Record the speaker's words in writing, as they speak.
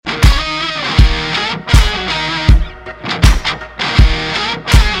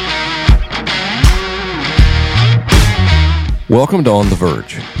Welcome to On the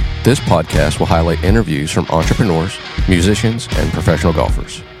Verge. This podcast will highlight interviews from entrepreneurs, musicians, and professional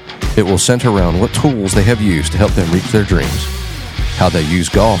golfers. It will center around what tools they have used to help them reach their dreams, how they use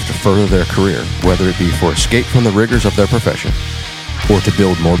golf to further their career, whether it be for escape from the rigors of their profession or to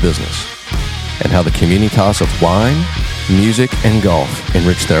build more business, and how the communitas of wine, music, and golf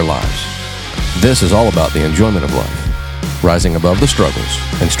enrich their lives. This is all about the enjoyment of life, rising above the struggles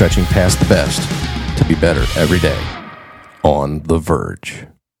and stretching past the best to be better every day. On the Verge.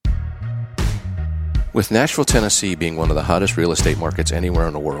 With Nashville, Tennessee being one of the hottest real estate markets anywhere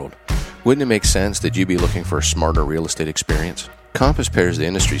in the world, wouldn't it make sense that you be looking for a smarter real estate experience? Compass pairs the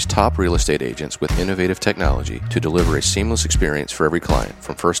industry's top real estate agents with innovative technology to deliver a seamless experience for every client,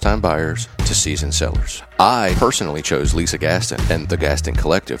 from first-time buyers to seasoned sellers. I personally chose Lisa Gaston and the Gaston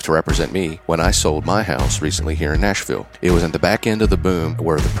Collective to represent me when I sold my house recently here in Nashville. It was at the back end of the boom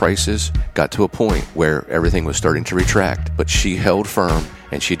where the prices got to a point where everything was starting to retract, but she held firm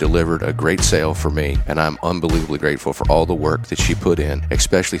and she delivered a great sale for me, and I'm unbelievably grateful for all the work that she put in,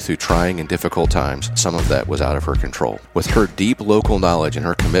 especially through trying and difficult times. Some of that was out of her control. With her deep local knowledge and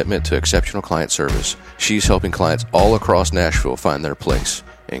her commitment to exceptional client service, she's helping clients all across Nashville find their place,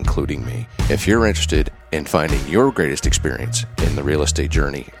 including me. If you're interested in finding your greatest experience in the real estate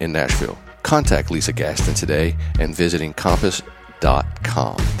journey in Nashville, contact Lisa Gaston today and visiting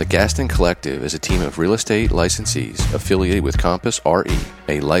Compass.com. The Gaston Collective is a team of real estate licensees affiliated with Compass RE,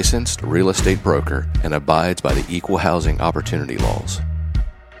 a licensed real estate broker, and abides by the equal housing opportunity laws.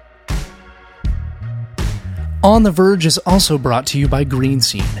 On the Verge is also brought to you by Green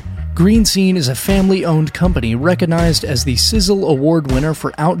Scene. Green Scene is a family-owned company recognized as the Sizzle Award winner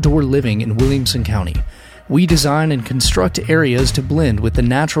for outdoor living in Williamson County. We design and construct areas to blend with the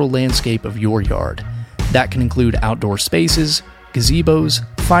natural landscape of your yard. That can include outdoor spaces, gazebos,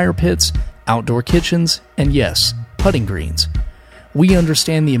 fire pits, outdoor kitchens, and yes, putting greens. We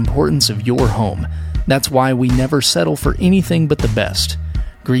understand the importance of your home. That's why we never settle for anything but the best.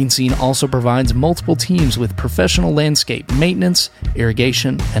 Green Scene also provides multiple teams with professional landscape maintenance,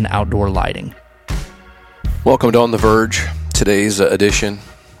 irrigation, and outdoor lighting. Welcome to On the Verge. Today's edition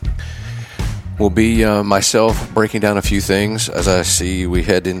will be myself breaking down a few things as I see we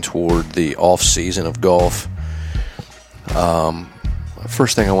head in toward the off season of golf.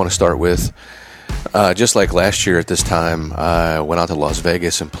 First thing I want to start with, just like last year at this time, I went out to Las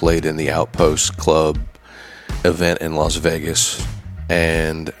Vegas and played in the Outpost Club event in Las Vegas.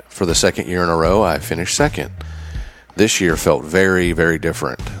 And for the second year in a row, I finished second. This year felt very, very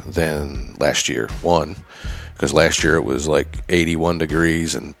different than last year. One, because last year it was like 81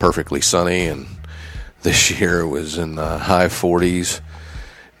 degrees and perfectly sunny, and this year it was in the high 40s.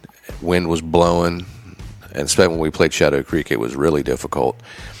 Wind was blowing. And especially when we played Shadow Creek, it was really difficult.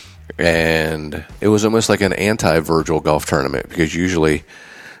 And it was almost like an anti-Virgil golf tournament, because usually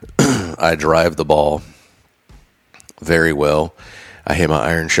I drive the ball very well. I hit my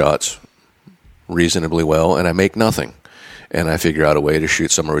iron shots reasonably well, and I make nothing. And I figure out a way to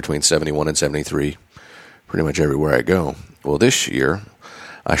shoot somewhere between 71 and 73 pretty much everywhere I go. Well, this year,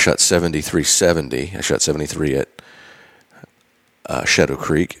 I shot 73-70. I shot 73 at Shadow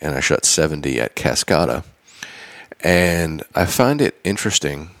Creek, and I shot 70 at Cascada. And I find it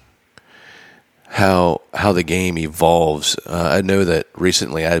interesting how the game evolves. I know that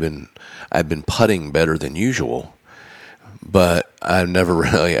recently I've been putting better than usual, but I've never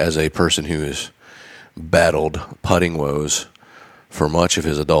really, as a person who has battled putting woes for much of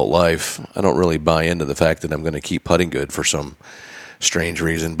his adult life, I don't really buy into the fact that I'm going to keep putting good for some strange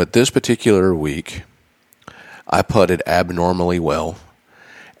reason. But this particular week, I putted abnormally well.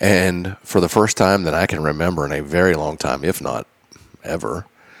 And for the first time that I can remember in a very long time, if not ever,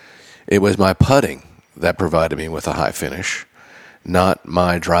 it was my putting that provided me with a high finish, not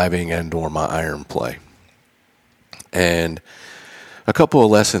my driving and or my iron play. And a couple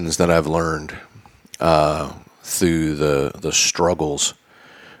of lessons that I've learned through the struggles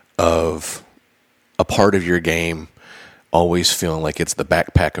of a part of your game always feeling like it's the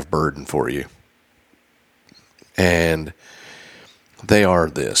backpack of burden for you. And they are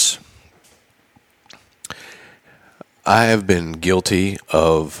this. I have been guilty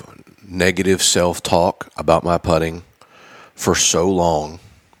of negative self-talk about my putting for so long.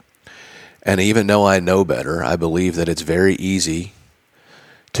 And even though I know better, I believe that it's very easy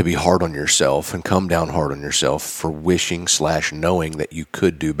to be hard on yourself and come down hard on yourself for wishing/knowing that you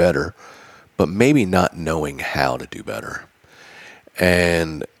could do better, but maybe not knowing how to do better.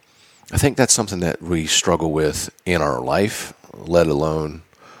 And I think that's something that we struggle with in our life, let alone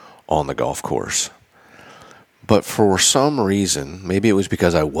on the golf course. But for some reason, maybe it was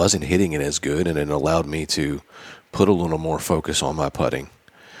because I wasn't hitting it as good and it allowed me to put a little more focus on my putting,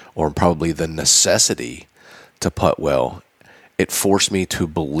 or probably the necessity to putt well, it forced me to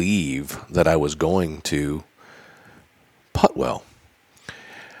believe that I was going to putt well.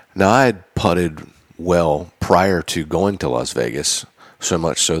 Now, I had putted well prior to going to Las Vegas, so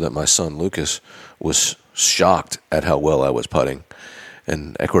much so that my son Lucas was shocked at how well I was putting.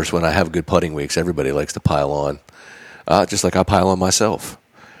 And, of course, when I have good putting weeks, everybody likes to pile on, just like I pile on myself.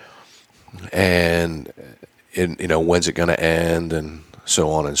 And, when's it going to end, and so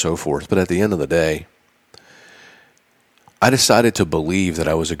on and so forth. But at the end of the day, I decided to believe that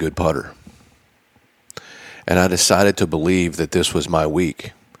I was a good putter. And I decided to believe that this was my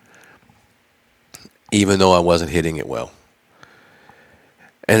week, even though I wasn't hitting it well.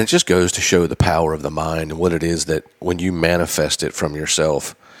 And it just goes to show the power of the mind and what it is that when you manifest it from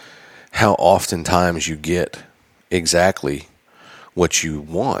yourself, how oftentimes you get exactly what you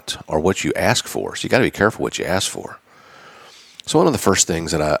want or what you ask for. So you got to be careful what you ask for. So one of the first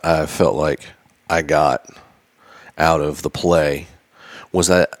things that I felt like I got out of the play was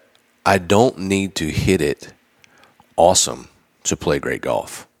that I don't need to hit it awesome to play great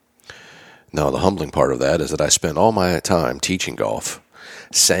golf. Now, the humbling part of that is that I spent all my time teaching golf,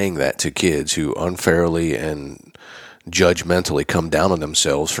 saying that to kids who unfairly and judgmentally come down on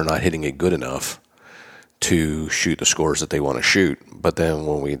themselves for not hitting it good enough to shoot the scores that they want to shoot. But then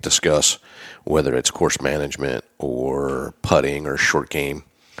when we discuss whether it's course management or putting or short game,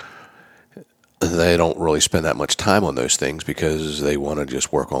 they don't really spend that much time on those things because they want to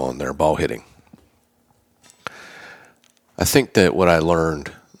just work on their ball hitting. I think that what I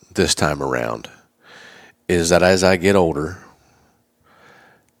learned this time around is that as I get older,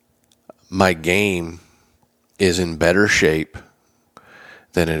 my game is in better shape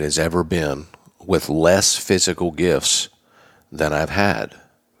than it has ever been, with less physical gifts than I've had.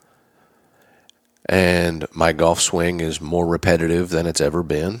 And my golf swing is more repetitive than it's ever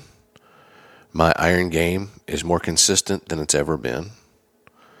been. My iron game is more consistent than it's ever been.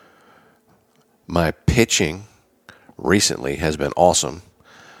 My pitching recently has been awesome,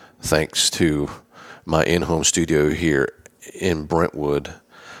 thanks to my in-home studio here in Brentwood.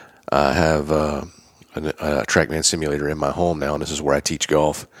 I have a TrackMan simulator in my home now, and this is where I teach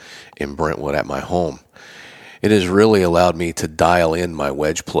golf in Brentwood at my home. It has really allowed me to dial in my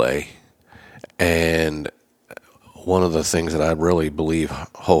wedge play, and one of the things that I really believe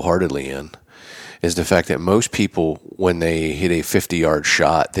wholeheartedly in is the fact that most people, when they hit a 50-yard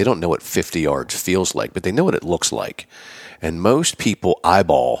shot, they don't know what 50 yards feels like, but they know what it looks like. And most people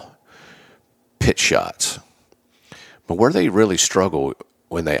eyeball pitch shots. But where they really struggle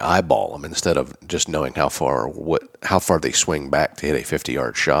when they eyeball them instead of just knowing how far they swing back to hit a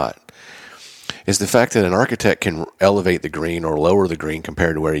 50-yard shot is the fact that an architect can elevate the green or lower the green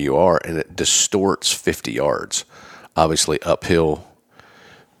compared to where you are, and it distorts 50 yards. Obviously, uphill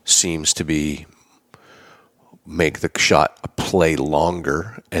seems to make the shot play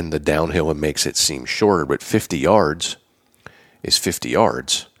longer, and the downhill it makes it seem shorter. But 50 yards is 50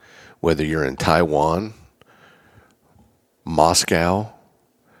 yards, whether you're in Taiwan, Moscow,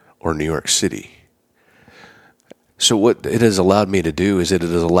 or New York City. So what it has allowed me to do is it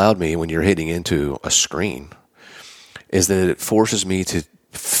has allowed me, when you're hitting into a screen, is that it forces me to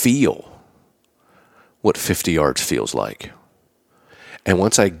feel what 50 yards feels like. And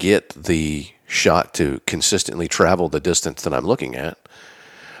once I get the shot to consistently travel the distance that I'm looking at,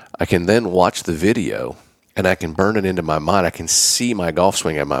 I can then watch the video and I can burn it into my mind. I can see my golf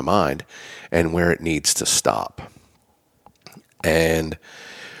swing in my mind and where it needs to stop. And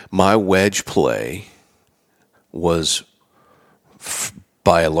my wedge play was,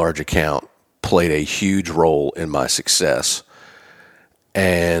 by a large account, played a huge role in my success.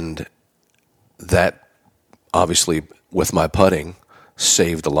 And that, obviously, with my putting,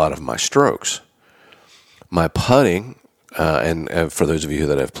 saved a lot of my strokes. My putting, and for those of you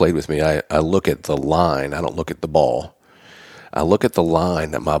that have played with me, I look at the line. I don't look at the ball. I look at the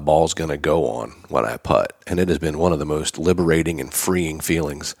line that my ball's going to go on when I putt. And it has been one of the most liberating and freeing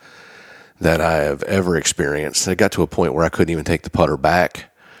feelings that I have ever experienced. I got to a point where I couldn't even take the putter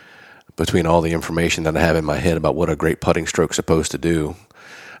back between all the information that I have in my head about what a great putting stroke's supposed to do.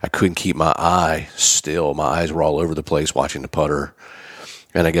 I couldn't keep my eye still. My eyes were all over the place watching the putter.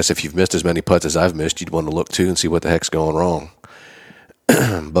 And I guess if you've missed as many putts as I've missed, you'd want to look too and see what the heck's going wrong.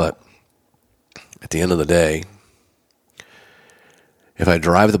 But at the end of the day, if I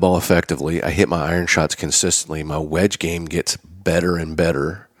drive the ball effectively, I hit my iron shots consistently, my wedge game gets better and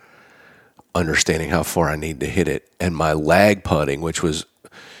better, understanding how far I need to hit it. And my lag putting, which was,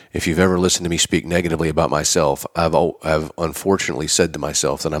 if you've ever listened to me speak negatively about myself, I've unfortunately said to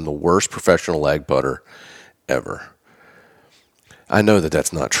myself that I'm the worst professional lag putter ever. I know that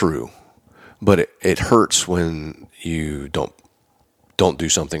that's not true, but it hurts when you don't do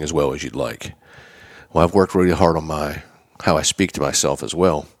something as well as you'd like. Well, I've worked really hard on how I speak to myself as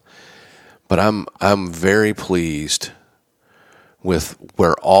well, but I'm very pleased with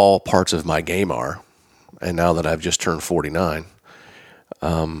where all parts of my game are. And now that I've just turned 49,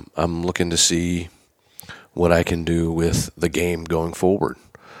 I'm looking to see what I can do with the game going forward.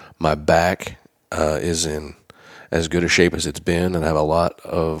 My back is in as good a shape as it's been, and I have a lot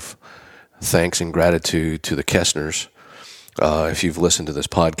of thanks and gratitude to the Kessners. If you've listened to this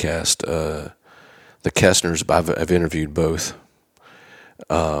podcast, the Kessners, I've interviewed both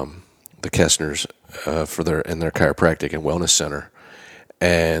the Kessners in their chiropractic and wellness center,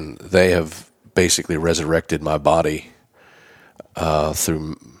 and they have basically resurrected my body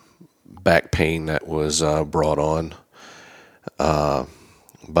through back pain that was brought on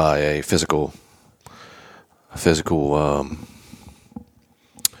by a physical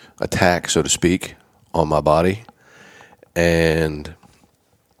attack, so to speak, on my body. And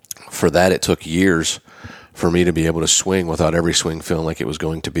for that, it took years for me to be able to swing without every swing feeling like it was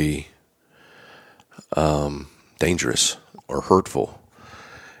going to be dangerous or hurtful.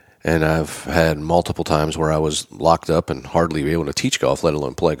 And I've had multiple times where I was locked up and hardly able to teach golf, let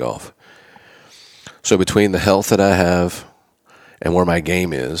alone play golf. So between the health that I have and where my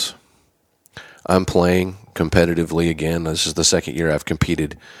game is, I'm playing competitively again. This is the second year I've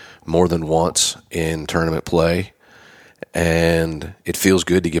competed more than once in tournament play, and it feels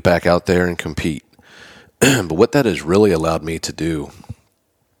good to get back out there and compete. But what that has really allowed me to do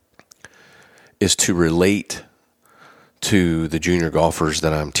is to relate to the junior golfers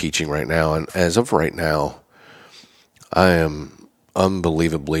that I'm teaching right now. And as of right now, I am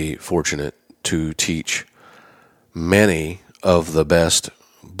unbelievably fortunate to teach many of the best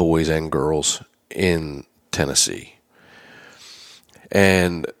boys and girls in Tennessee.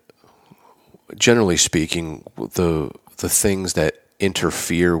 And generally speaking, the things that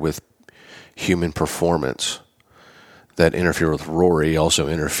interfere with human performance, that interfere with Rory, also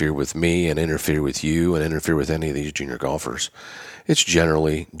interfere with me and interfere with you and interfere with any of these junior golfers. It's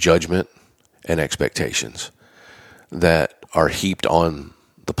generally judgment and expectations that are heaped on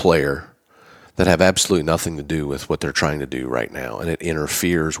the player that have absolutely nothing to do with what they're trying to do right now, and it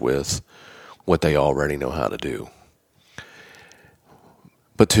interferes with what they already know how to do.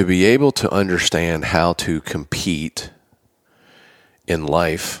 But to be able to understand how to compete in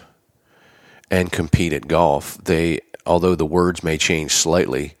life and compete at golf, although the words may change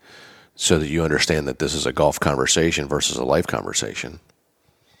slightly so that you understand that this is a golf conversation versus a life conversation,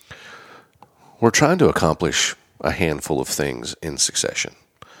 we're trying to accomplish a handful of things in succession.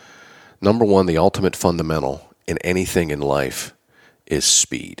 Number one, the ultimate fundamental in anything in life is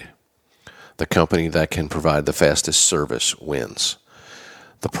speed. The company that can provide the fastest service wins.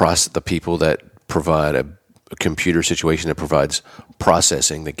 The people that provide a computer situation that provides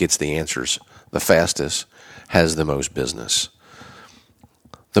processing that gets the answers the fastest has the most business.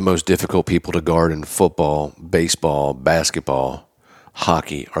 The most difficult people to guard in football, baseball, basketball,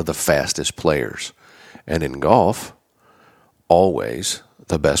 hockey are the fastest players. And in golf, always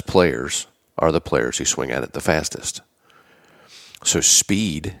the best players are the players who swing at it the fastest. So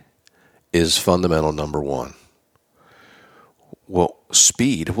speed is fundamental number one. Well,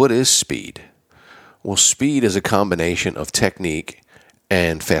 speed, what is speed? Well, speed is a combination of technique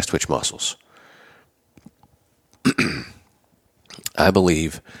and fast twitch muscles. I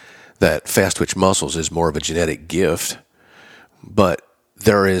believe that fast twitch muscles is more of a genetic gift, but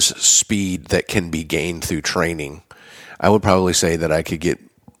there is speed that can be gained through training. I would probably say that I could get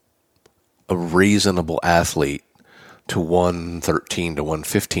a reasonable athlete to 113 to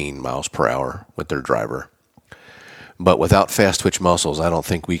 115 miles per hour with their driver. But without fast twitch muscles, I don't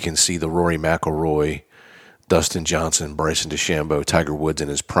think we can see the Rory McIlroy, Dustin Johnson, Bryson DeChambeau, Tiger Woods in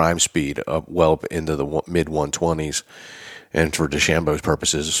his prime speed up well up into the mid 120s, and for DeChambeau's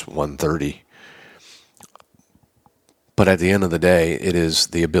purposes, 130. But at the end of the day, it is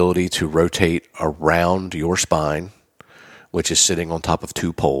the ability to rotate around your spine, which is sitting on top of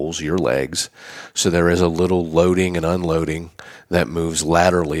two poles, your legs. So there is a little loading and unloading that moves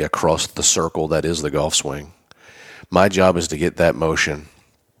laterally across the circle that is the golf swing. My job is to get that motion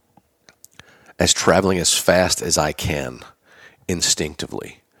as traveling as fast as I can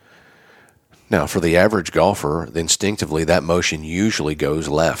instinctively. Now, for the average golfer, instinctively, that motion usually goes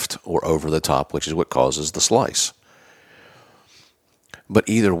left or over the top, which is what causes the slice. But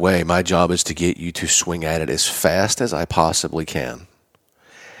either way, my job is to get you to swing at it as fast as I possibly can,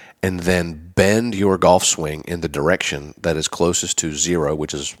 and then bend your golf swing in the direction that is closest to zero,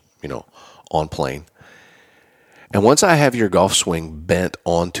 which is, on plane, And once I have your golf swing bent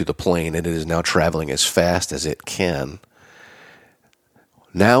onto the plane and it is now traveling as fast as it can,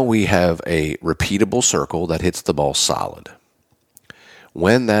 now we have a repeatable circle that hits the ball solid.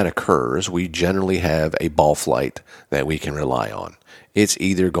 When that occurs, we generally have a ball flight that we can rely on. It's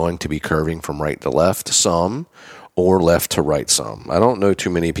either going to be curving from right to left some or left to right some. I don't know too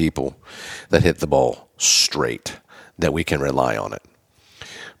many people that hit the ball straight that we can rely on it.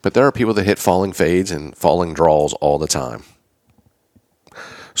 But there are people that hit falling fades and falling draws all the time.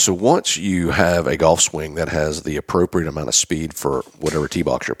 So once you have a golf swing that has the appropriate amount of speed for whatever tee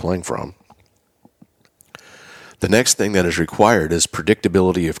box you're playing from, the next thing that is required is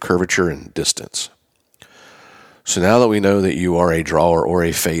predictability of curvature and distance. So now that we know that you are a drawer or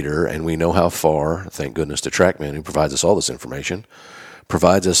a fader, and we know how far, thank goodness to TrackMan, who provides us all this information,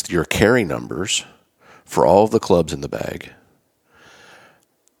 provides us your carry numbers for all of the clubs in the bag.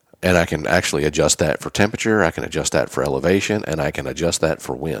 And I can actually adjust that for temperature, I can adjust that for elevation, and I can adjust that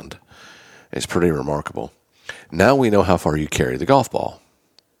for wind. It's pretty remarkable. Now we know how far you carry the golf ball.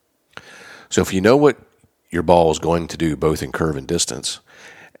 So if you know what your ball is going to do, both in curve and distance,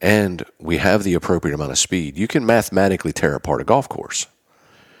 and we have the appropriate amount of speed, you can mathematically tear apart a golf course.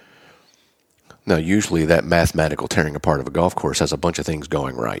 Now, usually that mathematical tearing apart of a golf course has a bunch of things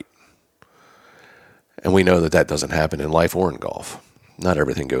going right. And we know that that doesn't happen in life or in golf. Not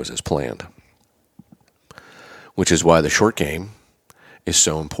everything goes as planned. Which is why the short game is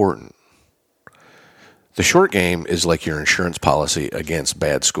so important. The short game is like your insurance policy against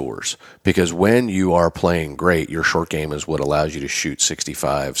bad scores. Because when you are playing great, your short game is what allows you to shoot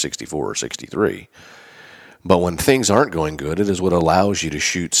 65, 64, or 63. But when things aren't going good, it is what allows you to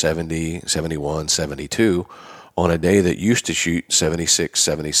shoot 70, 71, 72 on a day that used to shoot 76,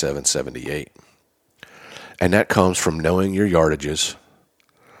 77, 78. And that comes from knowing your yardages,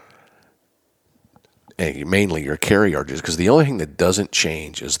 and mainly your carry yardages, because the only thing that doesn't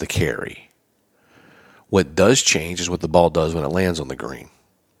change is the carry. What does change is what the ball does when it lands on the green.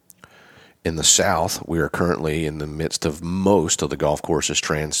 In the South, we are currently in the midst of most of the golf courses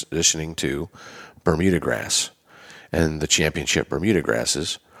transitioning to Bermuda grass. And the championship Bermuda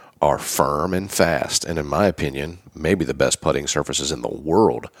grasses are firm and fast. And in my opinion, maybe the best putting surfaces in the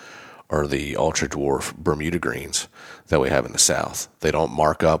world are the ultra dwarf Bermuda greens that we have in the South. They don't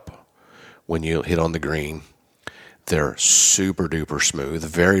mark up when you hit on the green. They're super duper smooth,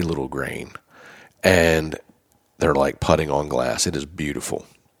 very little grain, and they're like putting on glass. It is beautiful.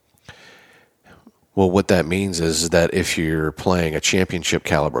 Well, what that means is that if you're playing a championship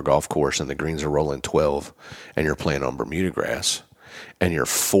caliber golf course and the greens are rolling 12 and you're playing on Bermuda grass and you're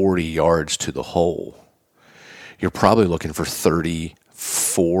 40 yards to the hole, you're probably looking for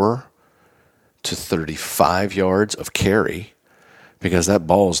 34 to 35 yards of carry, because that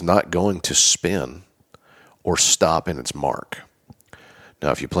ball is not going to spin or stop in its mark. Now,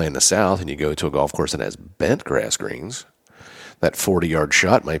 if you play in the South and you go to a golf course that has bent grass greens, that 40-yard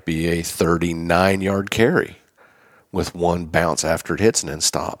shot might be a 39-yard carry with one bounce after it hits and then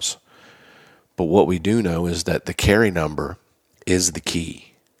stops. But what we do know is that the carry number is the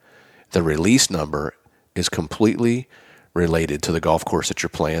key. The release number is completely related to the golf course that you're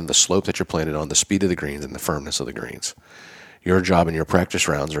playing, the slope that you're playing it on, the speed of the greens, and the firmness of the greens. Your job in your practice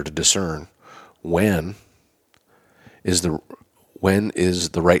rounds are to discern when is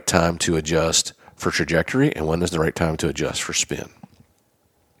the right time to adjust for trajectory and when is the right time to adjust for spin.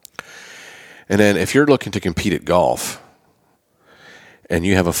 And then if you're looking to compete at golf and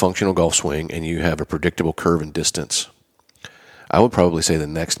you have a functional golf swing and you have a predictable curve and distance, I would probably say the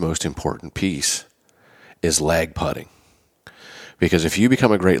next most important piece is lag putting. Because if you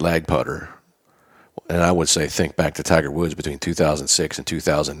become a great lag putter, and I would say think back to Tiger Woods between 2006 and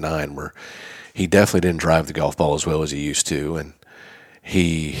 2009, where he definitely didn't drive the golf ball as well as he used to, and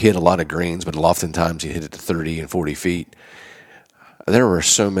he hit a lot of greens, but oftentimes he hit it to 30 and 40 feet. There were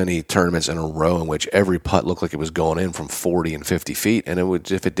so many tournaments in a row in which every putt looked like it was going in from 40 and 50 feet, and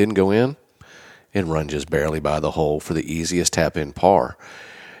if it didn't go in, it'd run just barely by the hole for the easiest tap-in par.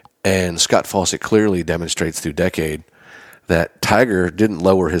 And Scott Fawcett clearly demonstrates through decade that Tiger didn't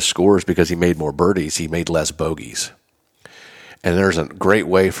lower his scores because he made more birdies, he made less bogeys. And there's a great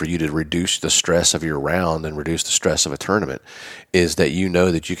way for you to reduce the stress of your round and reduce the stress of a tournament, is that you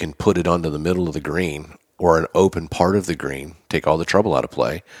know that you can put it onto the middle of the green or an open part of the green, take all the trouble out of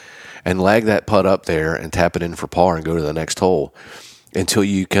play, and lag that putt up there and tap it in for par and go to the next hole until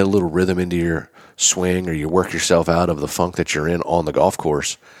you get a little rhythm into your swing or you work yourself out of the funk that you're in on the golf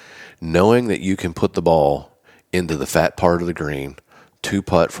course, knowing that you can put the ball into the fat part of the green, two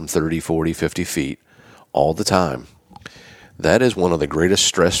putt from 30, 40, 50 feet all the time. That is one of the greatest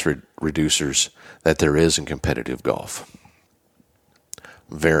stress reducers that there is in competitive golf.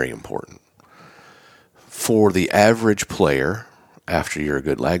 Very important. For the average player, after you're a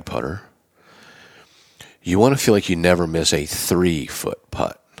good lag putter, you want to feel like you never miss a 3-foot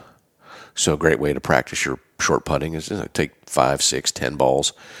putt. So a great way to practice your short putting is to take 5, 6, 10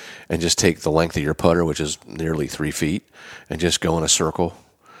 balls and just take the length of your putter, which is nearly 3 feet, and just go in a circle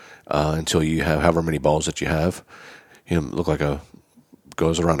until you have however many balls that you have. Look like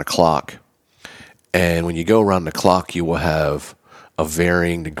goes around a clock. And when you go around the clock, you will have a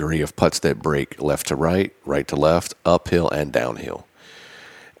varying degree of putts that break left to right, right to left, uphill and downhill.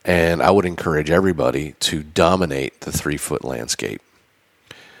 And I would encourage everybody to dominate the 3-foot landscape.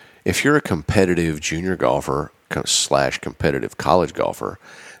 If you're a competitive junior golfer / competitive college golfer,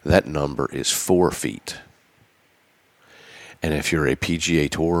 that number is 4 feet. And if you're a PGA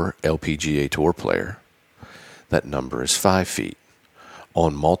Tour, LPGA Tour player, that number is 5 feet.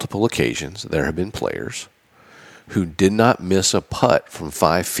 On multiple occasions, there have been players who did not miss a putt from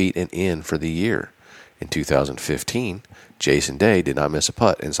 5 feet and in for the year. In 2015, Jason Day did not miss a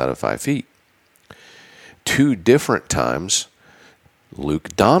putt inside of 5 feet. 2 different times, Luke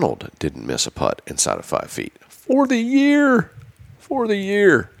Donald didn't miss a putt inside of 5 feet. For the year!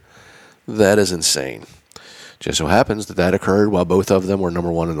 That is insane. Just so happens that occurred while both of them were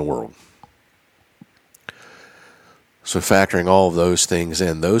number 1 in the world. So factoring all of those things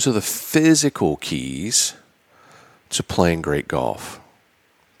in, those are the physical keys to playing great golf.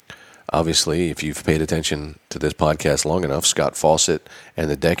 Obviously, if you've paid attention to this podcast long enough, Scott Fawcett and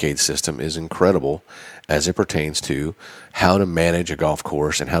the Decade System is incredible as it pertains to how to manage a golf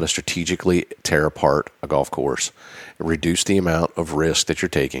course and how to strategically tear apart a golf course, reduce the amount of risk that you're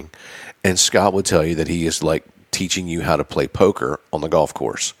taking. And Scott would tell you that he is like teaching you how to play poker on the golf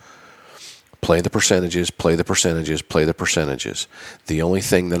course. Play the percentages, play the percentages, play the percentages. The only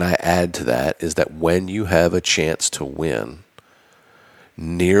thing that I add to that is that when you have a chance to win,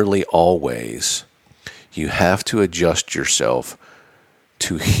 nearly always, you have to adjust yourself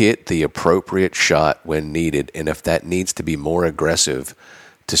to hit the appropriate shot when needed. And if that needs to be more aggressive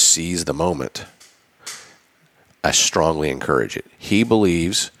to seize the moment, I strongly encourage it. He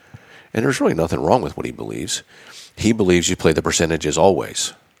believes, and there's really nothing wrong with what he believes you play the percentages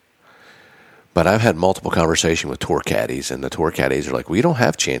always. But I've had multiple conversations with tour caddies, and the tour caddies are like, we don't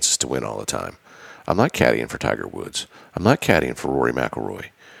have chances to win all the time. I'm not caddying for Tiger Woods. I'm not caddying for Rory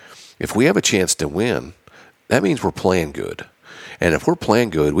McIlroy. If we have a chance to win, that means we're playing good. And if we're playing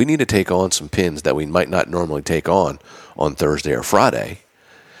good, we need to take on some pins that we might not normally take on Thursday or Friday,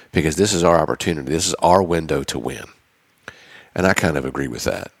 because this is our opportunity. This is our window to win. And I kind of agree with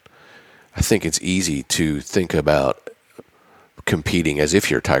that. I think it's easy to think about competing as if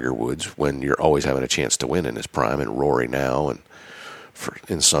you're Tiger Woods when you're always having a chance to win in his prime, and Rory now, and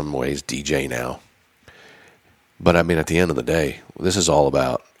in some ways DJ now. But I mean, at the end of the day, this is all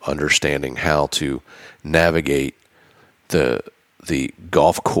about understanding how to navigate the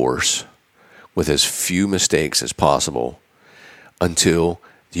golf course with as few mistakes as possible until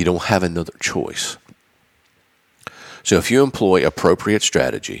you don't have another choice. So if you employ appropriate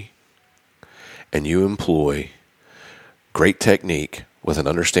strategy and you employ great technique with an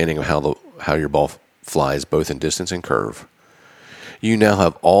understanding of how your ball flies both in distance and curve, you now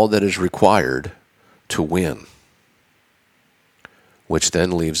have all that is required to win. Which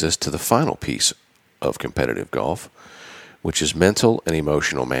then leaves us to the final piece of competitive golf, which is mental and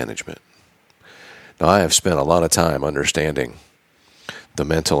emotional management. Now, I have spent a lot of time understanding the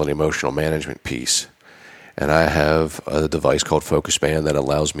mental and emotional management piece, and I have a device called Focus Band that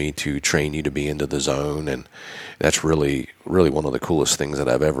allows me to train you to be into the zone, and that's really, really one of the coolest things that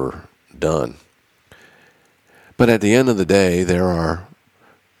I've ever done. But at the end of the day, there are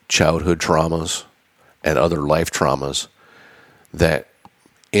childhood traumas and other life traumas that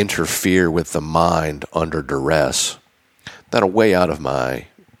interfere with the mind under duress that are way out of my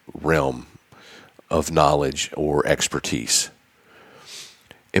realm of knowledge or expertise.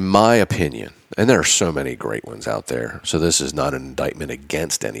 In my opinion, and there are so many great ones out there, so this is not an indictment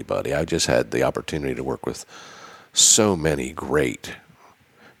against anybody. I just had the opportunity to work with so many great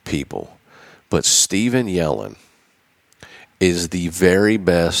people. But Steven Yellen is the very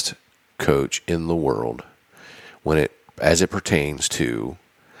best coach in the world as it pertains to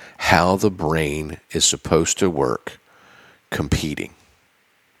how the brain is supposed to work competing.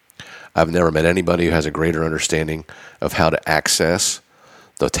 I've never met anybody who has a greater understanding of how to access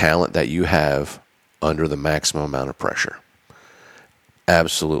the talent that you have under the maximum amount of pressure.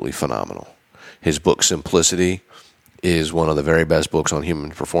 Absolutely phenomenal. His book, Simplicity, is one of the very best books on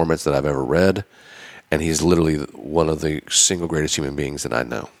human performance that I've ever read. and he's literally one of the single greatest human beings that I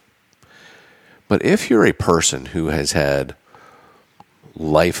know. But if you're a person who has had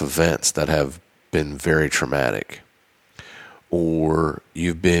life events that have been very traumatic, or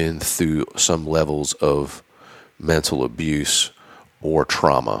you've been through some levels of mental abuse or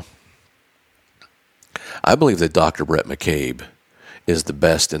trauma, I believe that Dr. Brett McCabe is the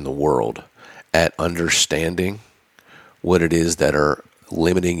best in the world at understanding what it is that are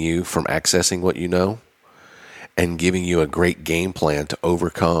limiting you from accessing what you know and giving you a great game plan to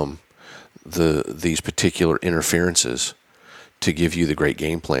overcome these particular interferences to give you the great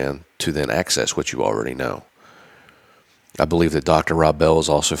game plan to then access what you already know. I believe that Dr. Rob Bell is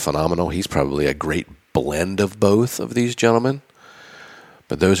also phenomenal. He's probably a great blend of both of these gentlemen.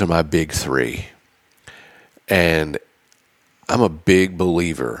 But those are my big three. And I'm a big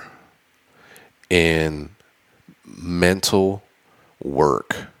believer in mental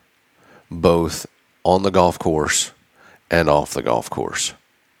work, both on the golf course and off the golf course.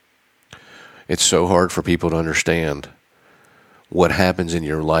 It's so hard for people to understand what happens in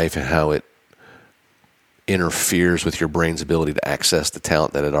your life and how it interferes with your brain's ability to access the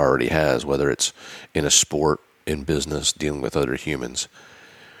talent that it already has, whether it's in a sport, in business, dealing with other humans.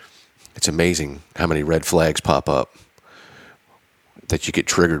 It's amazing how many red flags pop up that you get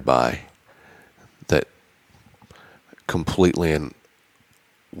triggered by that completely and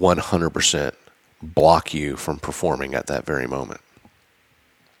 100% block you from performing at that very moment.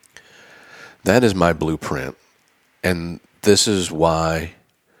 That is my blueprint, and this is why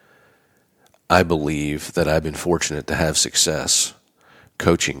I believe that I've been fortunate to have success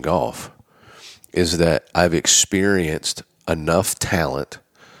coaching golf, is that I've experienced enough talent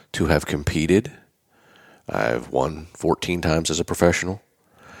to have competed. I've won 14 times as a professional.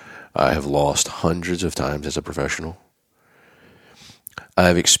 I have lost hundreds of times as a professional.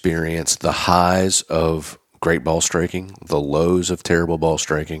 I've experienced the highs of great ball striking, the lows of terrible ball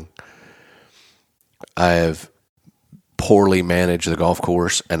striking. I have poorly managed the golf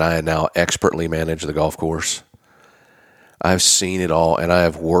course, and I now expertly manage the golf course. I've seen it all, and I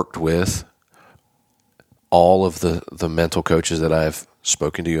have worked with all of the mental coaches that I've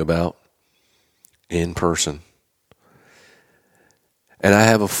spoken to you about in person. And I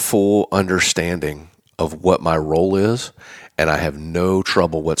have a full understanding of what my role is, and I have no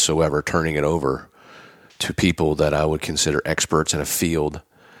trouble whatsoever turning it over to people that I would consider experts in a field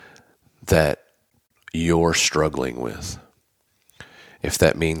that you're struggling with. If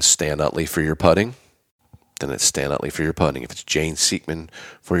that means Stan Utley for your putting, then it's Stan Utley for your putting. If it's James Siekman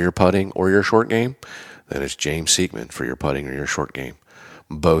for your putting or your short game, then it's James Siekman for your putting or your short game.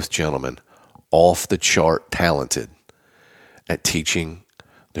 Both gentlemen, off the chart talented at teaching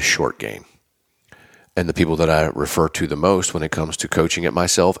the short game. And the people that I refer to the most when it comes to coaching it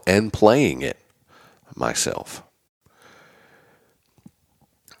myself and playing it myself.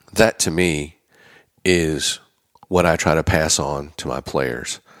 That to me is what I try to pass on to my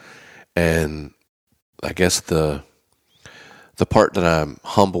players. And I guess the part that I'm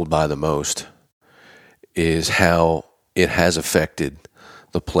humbled by the most is how it has affected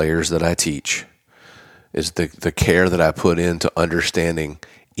the players that I teach, is the care that I put into understanding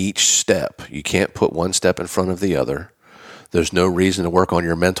each step. You can't put one step in front of the other. There's no reason to work on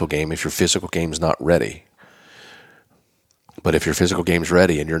your mental game if your physical game's not ready. But if your physical game's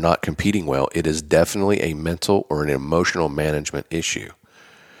ready and you're not competing well, it is definitely a mental or an emotional management issue.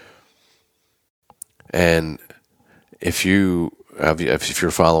 And if you're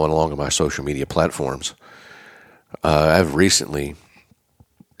following along on my social media platforms, I've recently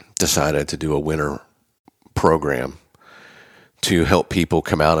decided to do a winter program to help people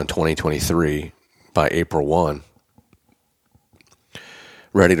come out in 2023 by April 1,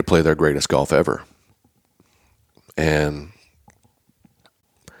 ready to play their greatest golf ever. And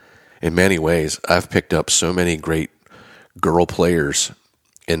in many ways, I've picked up so many great girl players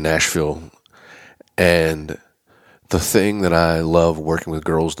in Nashville. And the thing that I love working with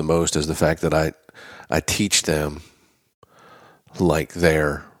girls the most is the fact that I teach them like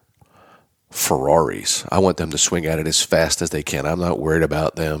they're Ferraris. I want them to swing at it as fast as they can. I'm not worried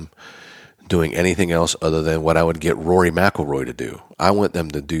about them doing anything else other than what I would get Rory McIlroy to do. I want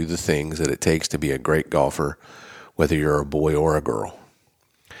them to do the things that it takes to be a great golfer, whether you're a boy or a girl.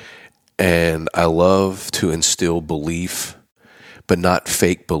 And I love to instill belief, but not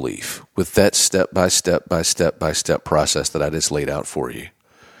fake belief, with that step-by-step process that I just laid out for you.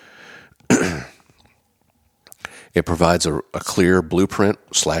 It provides a clear blueprint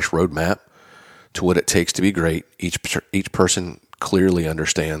 / roadmap to what it takes to be great. Each person clearly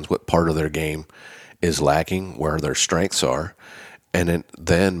understands what part of their game is lacking, where their strengths are, And it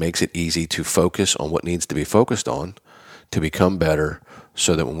then makes it easy to focus on what needs to be focused on to become better,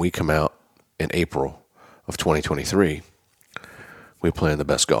 so that when we come out in April of 2023, we play the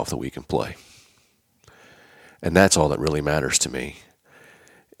best golf that we can play. And that's all that really matters to me,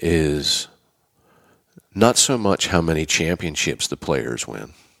 is not so much how many championships the players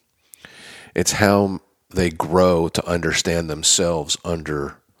win. It's how they grow to understand themselves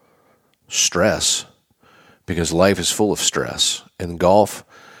under stress, because life is full of stress. And golf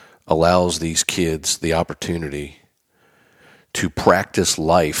allows these kids the opportunity to practice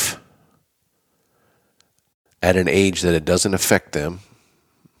life at an age that it doesn't affect them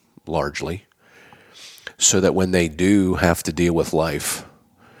largely, so that when they do have to deal with life,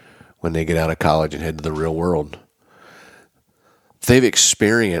 when they get out of college and head to the real world, they've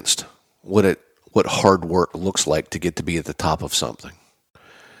experienced what hard work looks like to get to be at the top of something.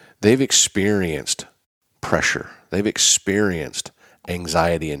 They've experienced pressure. They've experienced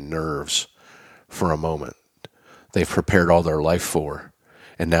anxiety and nerves for a moment they've prepared all their life for,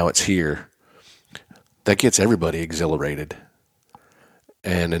 and now it's here. That gets everybody exhilarated.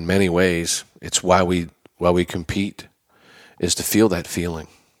 And in many ways, it's why we compete, is to feel that feeling.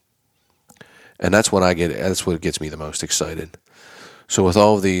 And that's what gets me the most excited. So with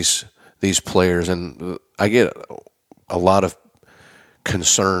all of these players, and I get a lot of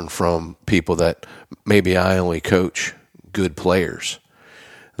concern from people that maybe I only coach good players.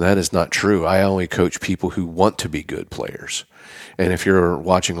 That is not true. I only coach people who want to be good players. And if you're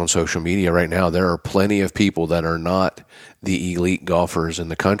watching on social media right now, there are plenty of people that are not the elite golfers in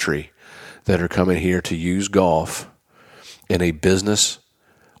the country that are coming here to use golf in a business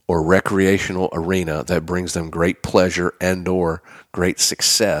or recreational arena that brings them great pleasure and or great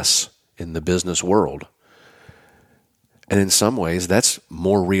success in the business world. And in some ways, that's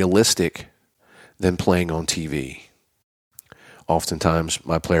more realistic than playing on TV. Oftentimes,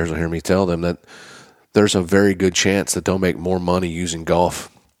 my players will hear me tell them that there's a very good chance that they'll make more money using golf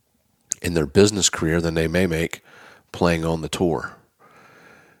in their business career than they may make playing on the tour.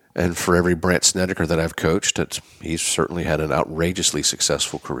 And for every Brant Snedeker that I've coached, he's certainly had an outrageously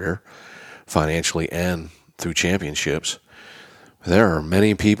successful career, financially and through championships. There are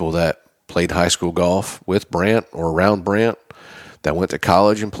many people that played high school golf with Brant or around Brant, that went to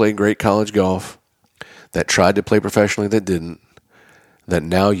college and played great college golf, that tried to play professionally that didn't, that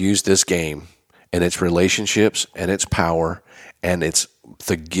now use this game and its relationships and its power and it's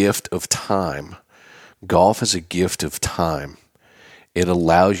the gift of time. Golf is a gift of time. It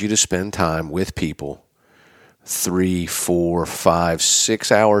allows you to spend time with people 3, 4, 5,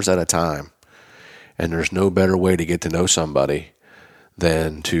 6 hours at a time. And there's no better way to get to know somebody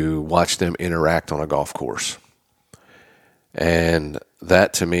than to watch them interact on a golf course. And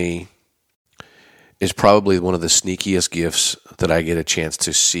that, to me, is probably one of the sneakiest gifts that I get a chance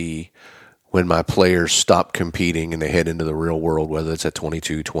to see when my players stop competing and they head into the real world, whether it's at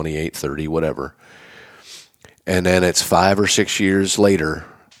 22, 28, 30, whatever. And then it's 5 or 6 years later,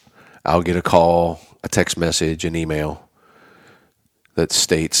 I'll get a call, a text message, an email that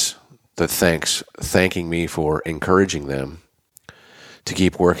states that thanking me for encouraging them to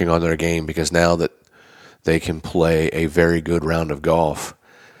keep working on their game, because now that they can play a very good round of golf,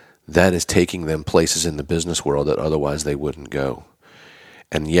 that is taking them places in the business world that otherwise they wouldn't go.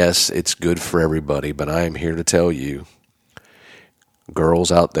 And yes, it's good for everybody, but I am here to tell you,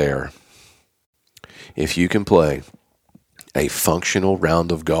 girls out there, if you can play a functional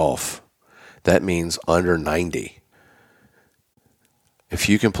round of golf, that means under 90. If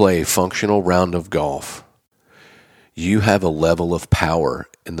you can play a functional round of golf, you have a level of power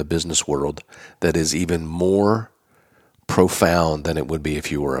in the business world that is even more profound than it would be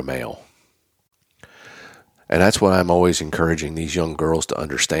if you were a male. And that's what I'm always encouraging these young girls to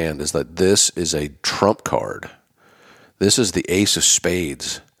understand, is that this is a trump card. This is the ace of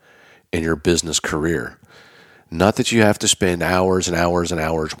spades in your business career. Not that you have to spend hours and hours and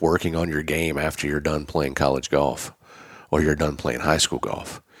hours working on your game after you're done playing college golf or you're done playing high school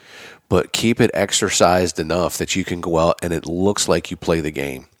golf. But keep it exercised enough that you can go out and it looks like you play the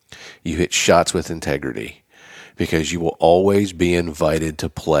game. You hit shots with integrity, because you will always be invited to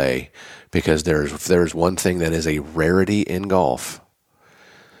play, because there's one thing that is a rarity in golf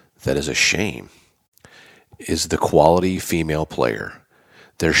that is a shame, is the quality female player.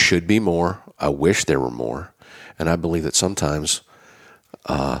 There should be more. I wish there were more. And I believe that sometimes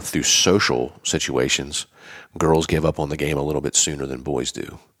through social situations, girls give up on the game a little bit sooner than boys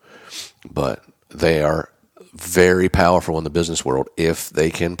do. But they are very powerful in the business world if they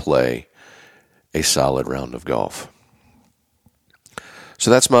can play a solid round of golf.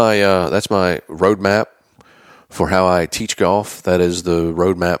 So that's my roadmap for how I teach golf. That is the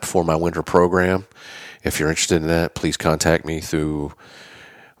roadmap for my winter program. If you're interested in that, please contact me through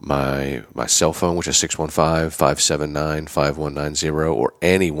my cell phone, which is 615-579-5190, or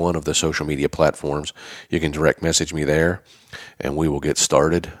any one of the social media platforms. You can direct message me there, and we will get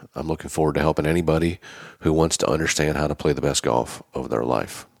started. I'm looking forward to helping anybody who wants to understand how to play the best golf of their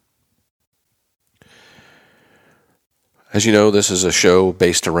life. As you know, this is a show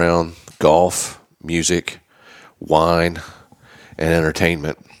based around golf, music, wine, and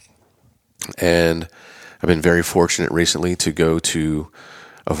entertainment. And I've been very fortunate recently to go to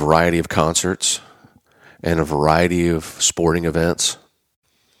a variety of concerts and a variety of sporting events.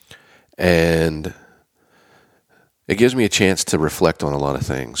 And it gives me a chance to reflect on a lot of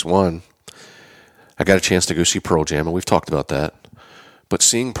things. One, I got a chance to go see Pearl Jam, and we've talked about that. But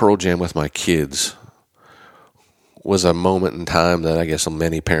seeing Pearl Jam with my kids was a moment in time that I guess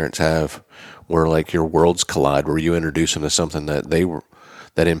many parents have, where like your worlds collide, where you introduce them to something that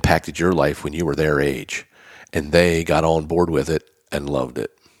that impacted your life when you were their age, and they got on board with it and loved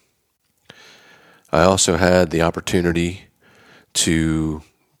it. I also had the opportunity to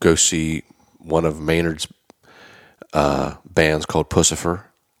go see one of Maynard's bands called Pussifer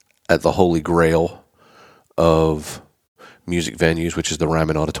at the Holy Grail of music venues, which is the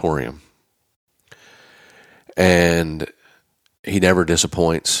Ryman Auditorium. And he never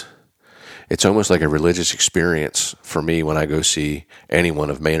disappoints. It's almost like a religious experience for me when I go see any one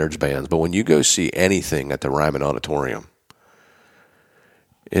of Maynard's bands. But when you go see anything at the Ryman Auditorium,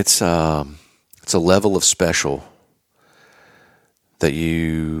 it's a level of special that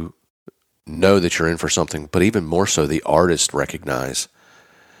you know that you're in for something, but even more so, the artists recognize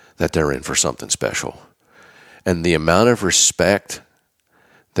that they're in for something special. And the amount of respect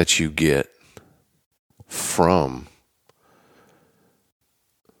that you get from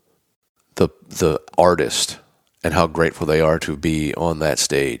the artist and how grateful they are to be on that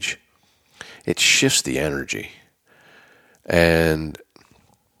stage, it shifts the energy. And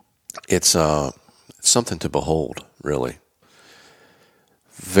it's something to behold, really.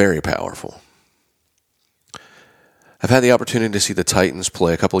 Very powerful. I've had the opportunity to see the Titans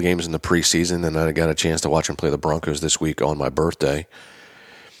play a couple of games in the preseason, and I got a chance to watch them play the Broncos this week on my birthday.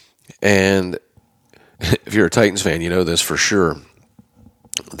 And if you're a Titans fan, you know this for sure.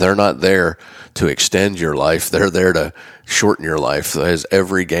 They're not there to extend your life. They're there to shorten your life. As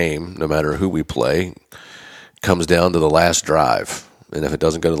every game, no matter who we play, comes down to the last drive. And if it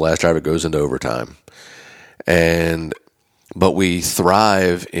doesn't go to the last drive, it goes into overtime. But we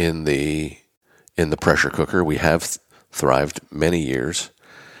thrive in the pressure cooker. We have thrived many years.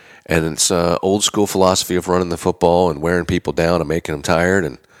 And it's old school philosophy of running the football and wearing people down and making them tired.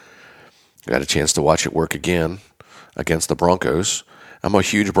 And I got a chance to watch it work again against the Broncos. I'm a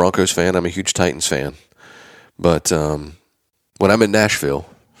huge Broncos fan. I'm a huge Titans fan. But when I'm in Nashville,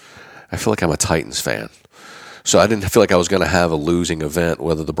 I feel like I'm a Titans fan. So I didn't feel like I was going to have a losing event,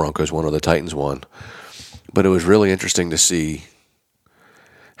 whether the Broncos won or the Titans won. But it was really interesting to see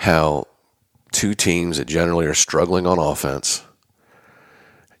how two teams that generally are struggling on offense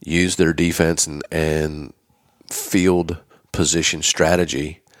use their defense and field position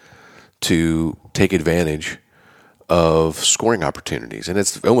strategy to take advantage of scoring opportunities. And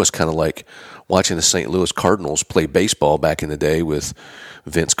it's almost kind of like watching the St. Louis Cardinals play baseball back in the day with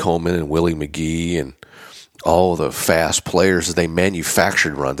Vince Coleman and Willie McGee and all the fast players. They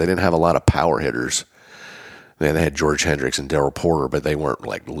manufactured runs. They didn't have a lot of power hitters. They had George Hendricks and Darryl Porter, but they weren't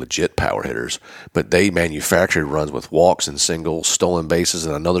like legit power hitters. But they manufactured runs with walks and singles, stolen bases,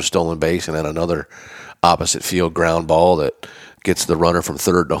 and another stolen base, and then another opposite field ground ball that gets the runner from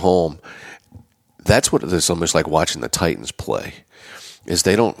third to home. That's what it's almost like watching the Titans play. Is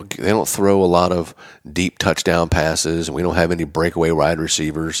they don't throw a lot of deep touchdown passes, and we don't have any breakaway wide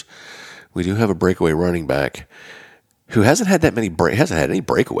receivers. We do have a breakaway running back who hasn't had any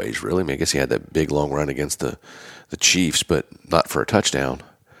breakaways, really. I mean, I guess he had that big long run against the Chiefs, but not for a touchdown.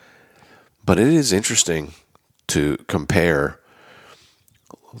 But it is interesting to compare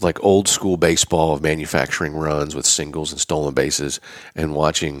like old school baseball of manufacturing runs with singles and stolen bases and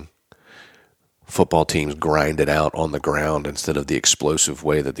watching football teams grind it out on the ground instead of the explosive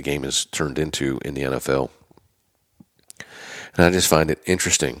way that the game is turned into in the NFL. And I just find it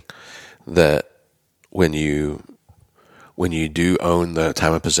interesting that when you do own the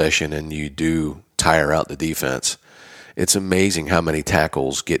time of possession and you do tire out the defense, it's amazing how many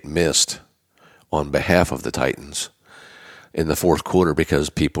tackles get missed on behalf of the Titans in the fourth quarter because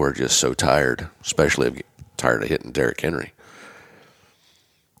people are just so tired, especially tired of hitting Derrick Henry.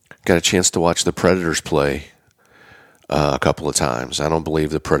 Got a chance to watch the Predators play a couple of times. I don't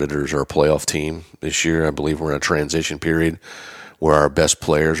believe the Predators are a playoff team this year. I believe we're in a transition period where our best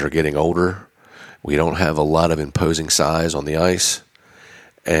players are getting older. We don't have a lot of imposing size on the ice.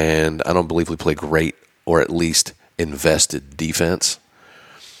 And I don't believe we play great or at least invested defense.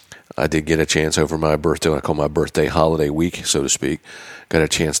 I did get a chance over my birthday, what I call my birthday holiday week, so to speak. Got a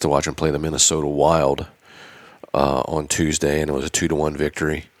chance to watch them play the Minnesota Wild on Tuesday, and it was a 2-1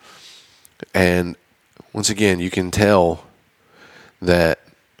 victory. And once again, you can tell that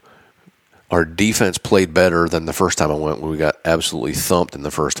our defense played better than the first time I went, when we got absolutely thumped in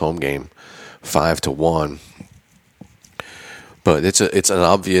the first home game, 5-1. But it's an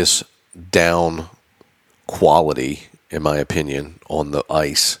obvious down quality, in my opinion, on the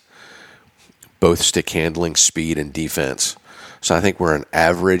ice, both stick handling, speed, and defense. So I think we're an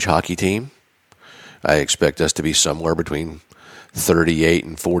average hockey team. I expect us to be somewhere between 38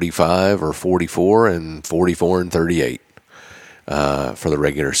 and 45, or 44 and 44 and 38 for the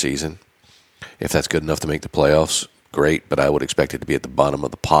regular season. If that's good enough to make the playoffs, great, but I would expect it to be at the bottom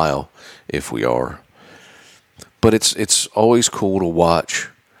of the pile if we are. But it's always cool to watch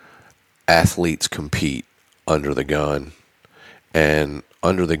athletes compete under the gun. And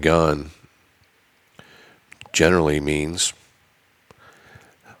under the gun generally means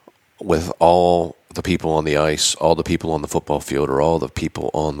with all the people on the ice, all the people on the football field, or all the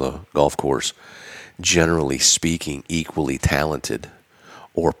people on the golf course, generally speaking, equally talented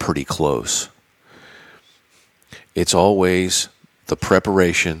or pretty close. It's always the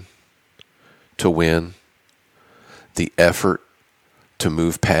preparation to win, the effort to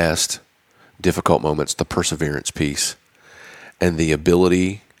move past difficult moments, the perseverance piece, and the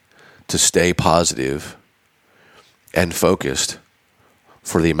ability to stay positive and focused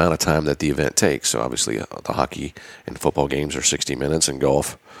for the amount of time that the event takes. So obviously the hockey and football games are 60 minutes, and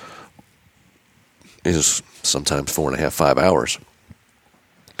golf is sometimes 4.5, 5 hours,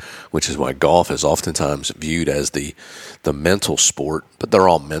 which is why golf is oftentimes viewed as the mental sport, but they're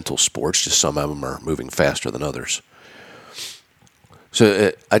all mental sports, just some of them are moving faster than others.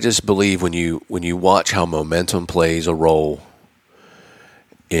 So I just believe when you watch how momentum plays a role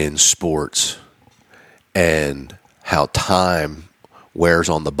in sports and how time wears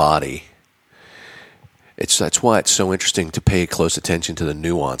on the body, that's why it's so interesting to pay close attention to the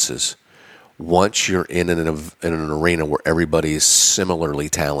nuances. Once you're in an arena where everybody is similarly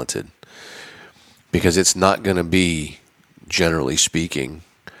talented, because it's not going to be, generally speaking,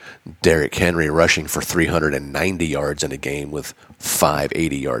 Derrick Henry rushing for 390 yards in a game with 5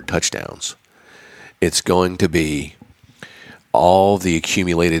 80-yard touchdowns. It's going to be all the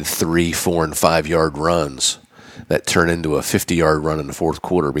accumulated 3, 4, and 5-yard runs that turn into a 50-yard run in the fourth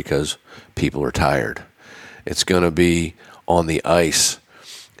quarter because people are tired. It's going to be on the ice.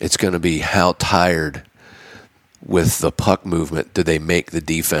 It's going to be how tired with the puck movement do they make the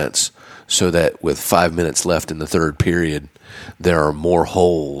defense, so that with 5 minutes left in the third period, there are more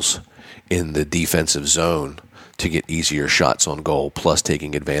holes in the defensive zone to get easier shots on goal, plus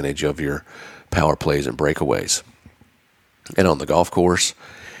taking advantage of your power plays and breakaways. And on the golf course,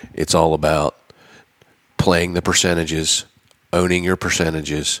 it's all about playing the percentages, owning your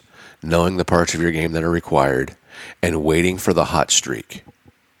percentages, knowing the parts of your game that are required, and waiting for the hot streak.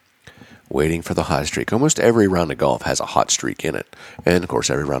 Waiting for the hot streak. Almost every round of golf has a hot streak in it. And, of course,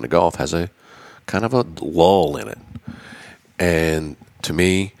 every round of golf has a kind of a lull in it. And to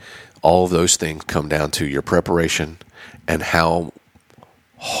me, all of those things come down to your preparation and how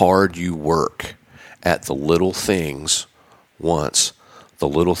hard you work at the little things once the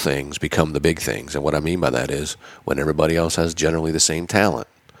little things become the big things. And what I mean by that is when everybody else has generally the same talent,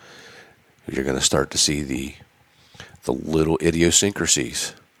 you're going to start to see the little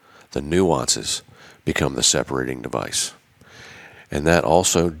idiosyncrasies, the nuances become the separating device. And that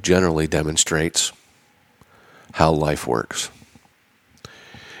also generally demonstrates how life works.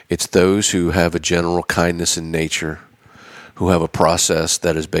 It's those who have a general kindness in nature, who have a process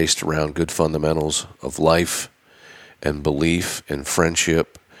that is based around good fundamentals of life and belief and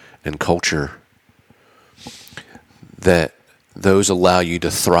friendship and culture, that those allow you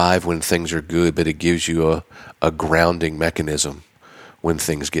to thrive when things are good, but it gives you a grounding mechanism when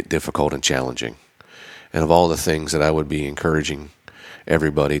things get difficult and challenging. And of all the things that I would be encouraging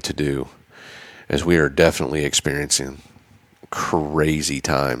everybody to do, as we are definitely experiencing crazy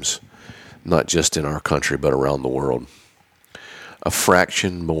times, not just in our country, but around the world, a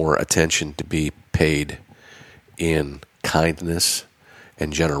fraction more attention to be paid in kindness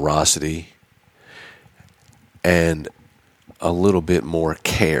and generosity, and a little bit more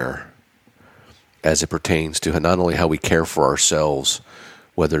care as it pertains to not only how we care for ourselves,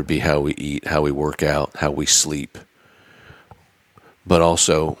 whether it be how we eat, how we work out, how we sleep, but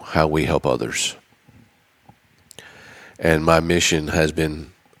also how we help others. And my mission has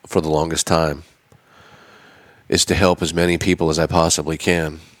been, for the longest time, is to help as many people as I possibly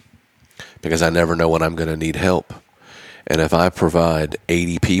can, because I never know when I'm going to need help. And if I provide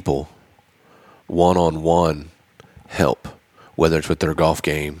 80 people one-on-one help, whether it's with their golf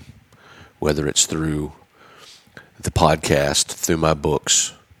game, whether it's through the podcast, through my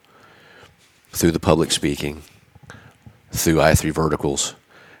books, through the public speaking, through i3 Verticals,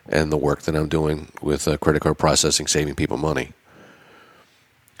 and the work that I'm doing with credit card processing, saving people money.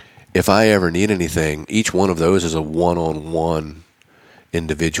 If I ever need anything, each one of those is a one-on-one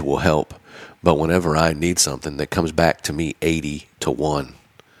individual help. But whenever I need something, that comes back to me 80 to 1.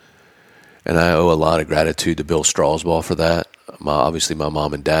 And I owe a lot of gratitude to Bill Strasbaugh for that. Obviously my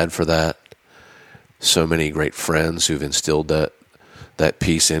mom and dad for that. So many great friends who've instilled that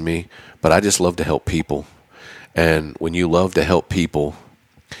piece in me. But I just love to help people. And when you love to help people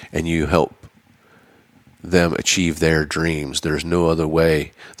and you help them achieve their dreams, there's no other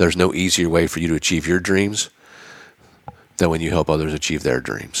way, there's no easier way for you to achieve your dreams than when you help others achieve their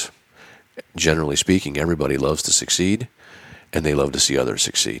dreams. Generally speaking, everybody loves to succeed, and they love to see others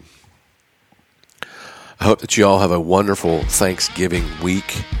succeed. I hope that you all have a wonderful Thanksgiving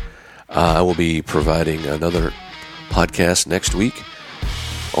week. I will be providing another podcast next week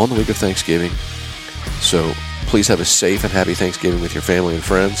on the week of Thanksgiving. So please have a safe and happy Thanksgiving with your family and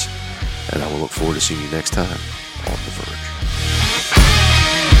friends, and I will look forward to seeing you next time on The Verge.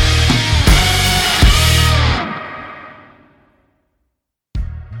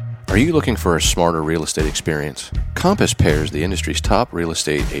 Are you looking for a smarter real estate experience? Compass pairs the industry's top real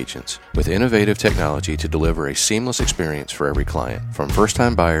estate agents with innovative technology to deliver a seamless experience for every client, from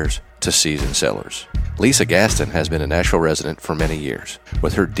first-time buyers to seasoned sellers. Lisa Gaston has been a Nashville resident for many years.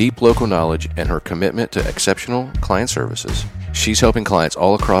 With her deep local knowledge and her commitment to exceptional client services, she's helping clients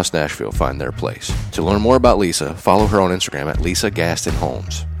all across Nashville find their place. To learn more about Lisa, follow her on Instagram at Lisa Gaston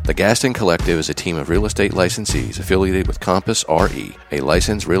Homes. The Gaston Collective is a team of real estate licensees affiliated with Compass RE, a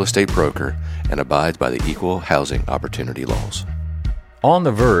licensed real estate broker, and abides by the Equal Housing Opportunity laws. On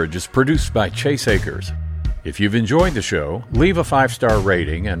the Verge is produced by Chase Akers. If you've enjoyed the show, leave a 5-star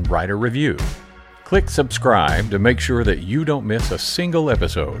rating and write a review. Click subscribe to make sure that you don't miss a single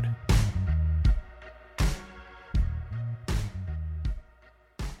episode.